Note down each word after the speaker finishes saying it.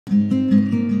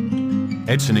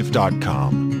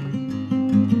edsniff.com.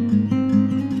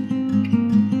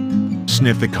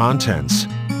 Sniff the contents.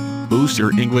 Boost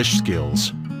your English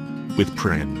skills with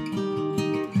Prin.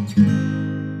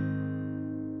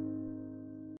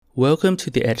 Welcome to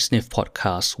the EdSniff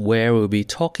podcast, where we'll be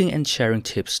talking and sharing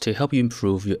tips to help you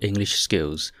improve your English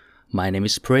skills. My name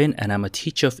is Prin, and I'm a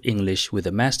teacher of English with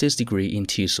a master's degree in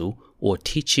TESOL, or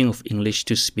Teaching of English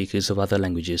to Speakers of Other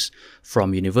Languages,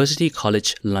 from University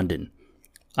College London.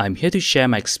 I'm here to share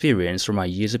my experience from my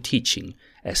years of teaching,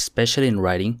 especially in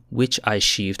writing, which I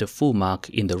achieved a full mark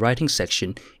in the writing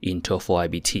section in TOEFL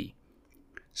IBT.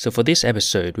 So for this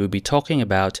episode, we'll be talking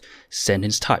about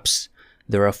sentence types.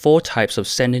 There are 4 types of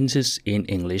sentences in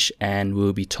English, and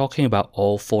we'll be talking about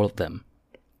all 4 of them.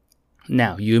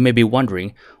 Now, you may be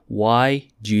wondering, why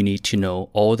do you need to know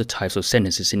all the types of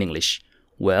sentences in English?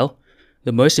 Well,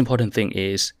 the most important thing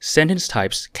is sentence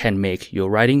types can make your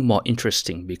writing more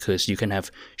interesting because you can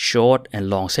have short and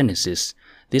long sentences.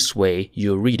 This way,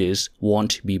 your readers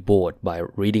won't be bored by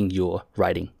reading your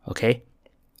writing, okay?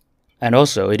 And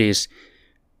also, it is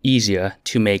easier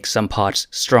to make some parts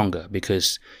stronger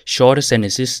because shorter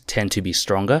sentences tend to be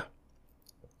stronger.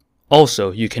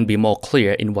 Also, you can be more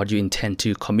clear in what you intend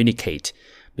to communicate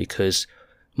because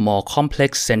more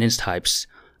complex sentence types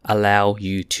allow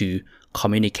you to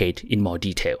communicate in more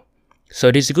detail. So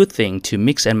it is a good thing to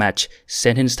mix and match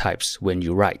sentence types when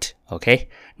you write, okay?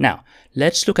 Now,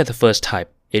 let's look at the first type.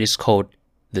 It is called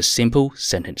the simple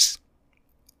sentence.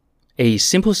 A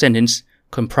simple sentence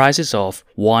comprises of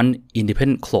one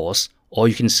independent clause, or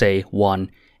you can say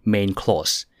one main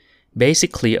clause.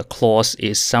 Basically, a clause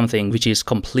is something which is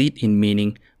complete in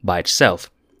meaning by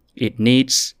itself. It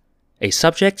needs a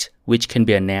subject, which can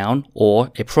be a noun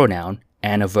or a pronoun,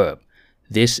 and a verb.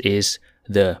 This is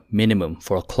the minimum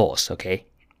for a clause, okay?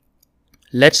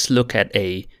 Let's look at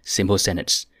a simple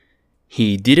sentence.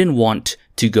 He didn't want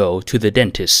to go to the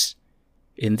dentist.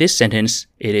 In this sentence,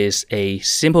 it is a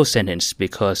simple sentence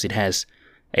because it has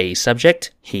a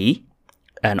subject, he,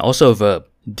 and also a verb,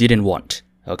 didn't want.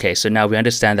 Okay, so now we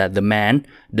understand that the man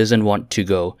doesn't want to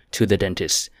go to the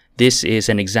dentist. This is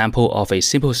an example of a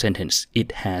simple sentence.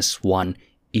 It has one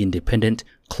independent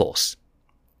clause.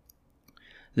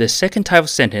 The second type of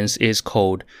sentence is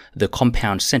called the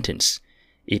compound sentence.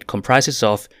 It comprises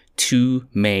of 2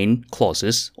 main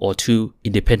clauses or 2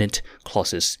 independent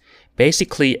clauses.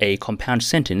 Basically, a compound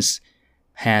sentence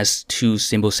has 2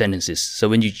 simple sentences. So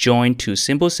when you join 2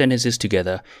 simple sentences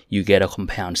together, you get a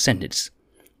compound sentence.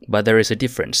 But there is a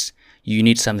difference. You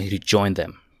need something to join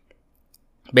them.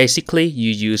 Basically,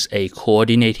 you use a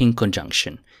coordinating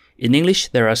conjunction. In English,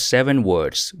 there are 7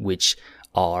 words which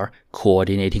are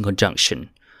coordinating conjunction.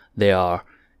 They are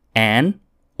and,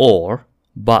 or,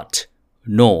 but,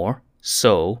 nor,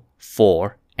 so,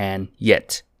 for, and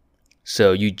yet.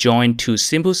 So you join 2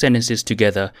 simple sentences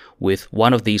together with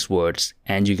one of these words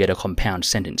and you get a compound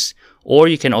sentence. Or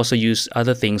you can also use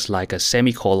other things like a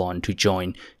semicolon to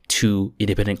join 2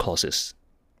 independent clauses.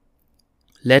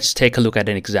 Let's take a look at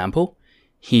an example.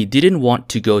 He didn't want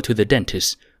to go to the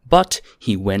dentist, but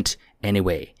he went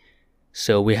anyway.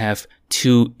 So we have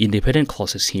 2 independent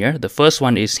clauses here. The first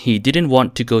one is he didn't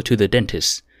want to go to the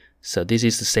dentist. So this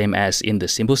is the same as in the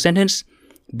simple sentence,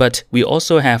 but we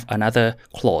also have another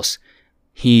clause.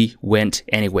 He went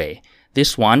anyway.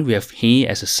 This one, we have he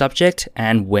as a subject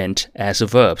and went as a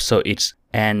verb. So it's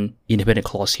an independent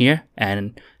clause here.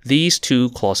 And these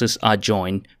 2 clauses are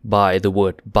joined by the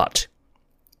word but.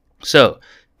 So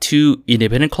 2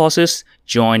 independent clauses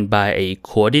joined by a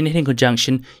coordinating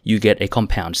conjunction, you get a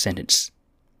compound sentence.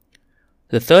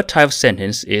 The third type of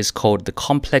sentence is called the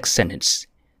complex sentence.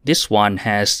 This one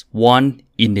has 1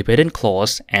 independent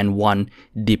clause and 1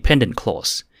 dependent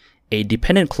clause. A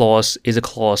dependent clause is a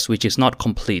clause which is not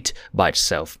complete by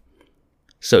itself.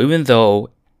 So even though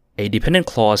a dependent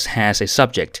clause has a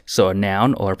subject, so a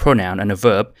noun or a pronoun and a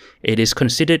verb, it is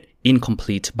considered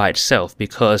incomplete by itself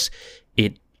because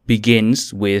it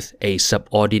begins with a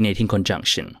subordinating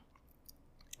conjunction.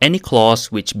 Any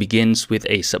clause which begins with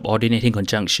a subordinating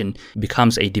conjunction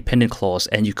becomes a dependent clause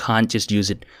and you can't just use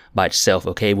it by itself,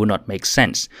 okay? It would not make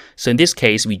sense. So in this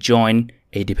case, we join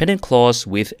a dependent clause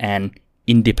with an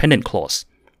independent clause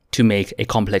to make a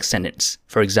complex sentence.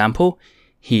 For example,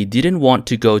 he didn't want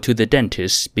to go to the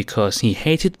dentist because he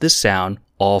hated the sound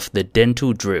of the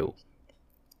dental drill.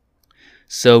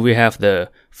 So we have the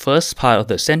first part of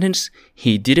the sentence,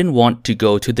 he didn't want to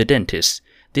go to the dentist.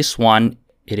 This one,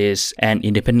 it is an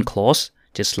independent clause,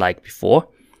 just like before.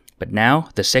 But now,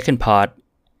 the second part,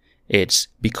 it's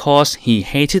because he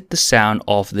hated the sound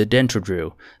of the dental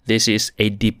drill. This is a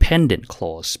dependent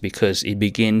clause because it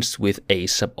begins with a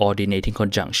subordinating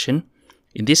conjunction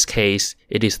In this case,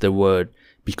 it is the word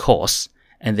because,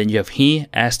 and then you have he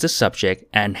as the subject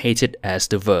and hated as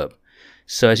the verb.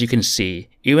 So as you can see,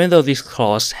 even though this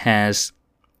clause has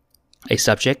a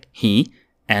subject, he,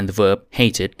 and the verb,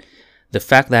 hated, the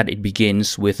fact that it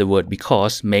begins with the word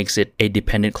because makes it a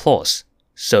dependent clause,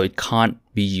 so it can't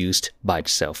be used by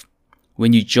itself.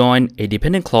 When you join a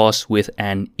dependent clause with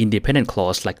an independent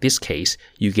clause like this case,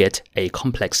 you get a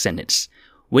complex sentence.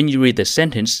 When you read the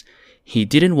sentence, he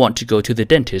didn't want to go to the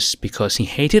dentist because he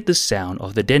hated the sound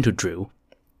of the dental drill,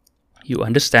 you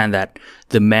understand that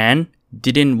the man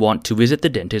didn't want to visit the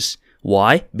dentist.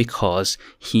 Why? Because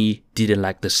he didn't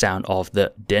like the sound of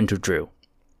the dental drill.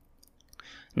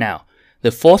 Now,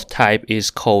 the fourth type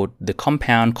is called the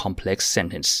compound complex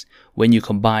sentence. When you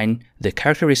combine the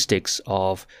characteristics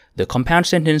of the compound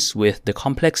sentence with the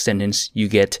complex sentence, you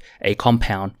get a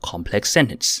compound complex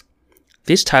sentence.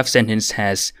 This type of sentence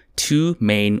has two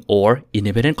main or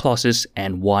independent clauses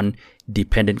and one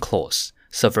dependent clause.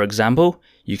 So for example,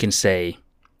 you can say,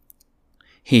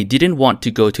 he didn't want to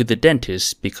go to the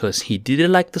dentist because he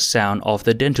didn't like the sound of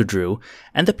the dental drill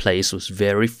and the place was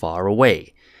very far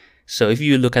away. So if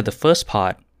you look at the first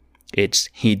part, it's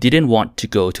he didn't want to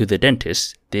go to the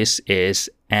dentist. This is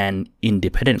an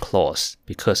independent clause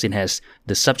because it has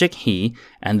the subject he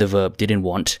and the verb didn't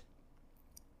want.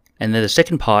 And then the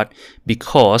second part,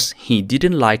 because he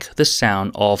didn't like the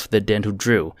sound of the dental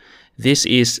drill. This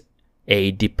is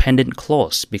a dependent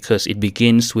clause because it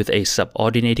begins with a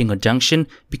subordinating conjunction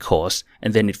because,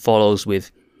 and then it follows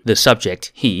with the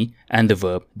subject he and the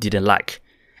verb didn't like.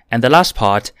 And the last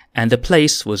part, and the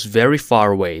place was very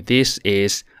far away. This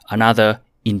is another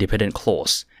independent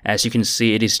clause. As you can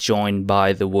see, it is joined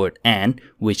by the word and,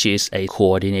 which is a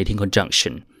coordinating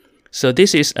conjunction. So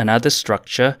this is another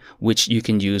structure which you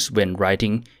can use when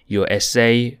writing your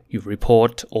essay, your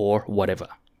report, or whatever.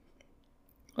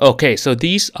 Okay, so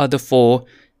these are the four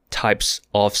types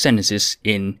of sentences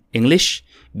in English.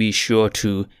 Be sure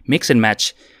to mix and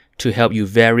match to help you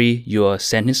vary your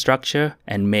sentence structure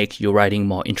and make your writing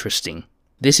more interesting.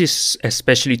 This is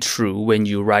especially true when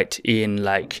you write in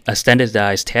like a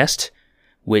standardized test,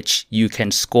 which you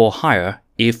can score higher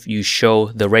if you show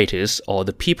the raters or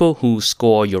the people who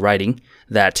score your writing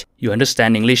that you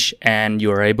understand English and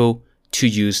you are able to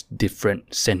use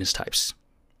different sentence types.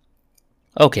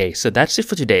 Okay, so that's it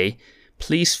for today.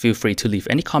 Please feel free to leave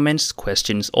any comments,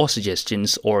 questions, or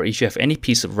suggestions, or if you have any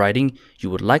piece of writing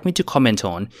you would like me to comment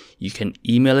on, you can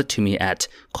email it to me at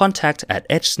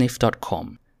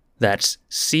contact@edsniff.com. That's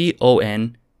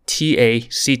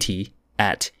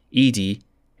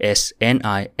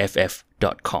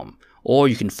contact@edsniff.com. Or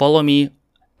you can follow me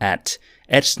at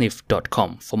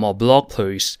edsniff.com for more blog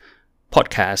posts,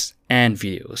 podcasts, and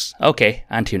videos. Okay,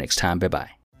 until next time,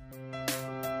 bye-bye.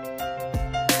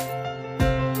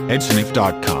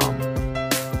 edsniff.com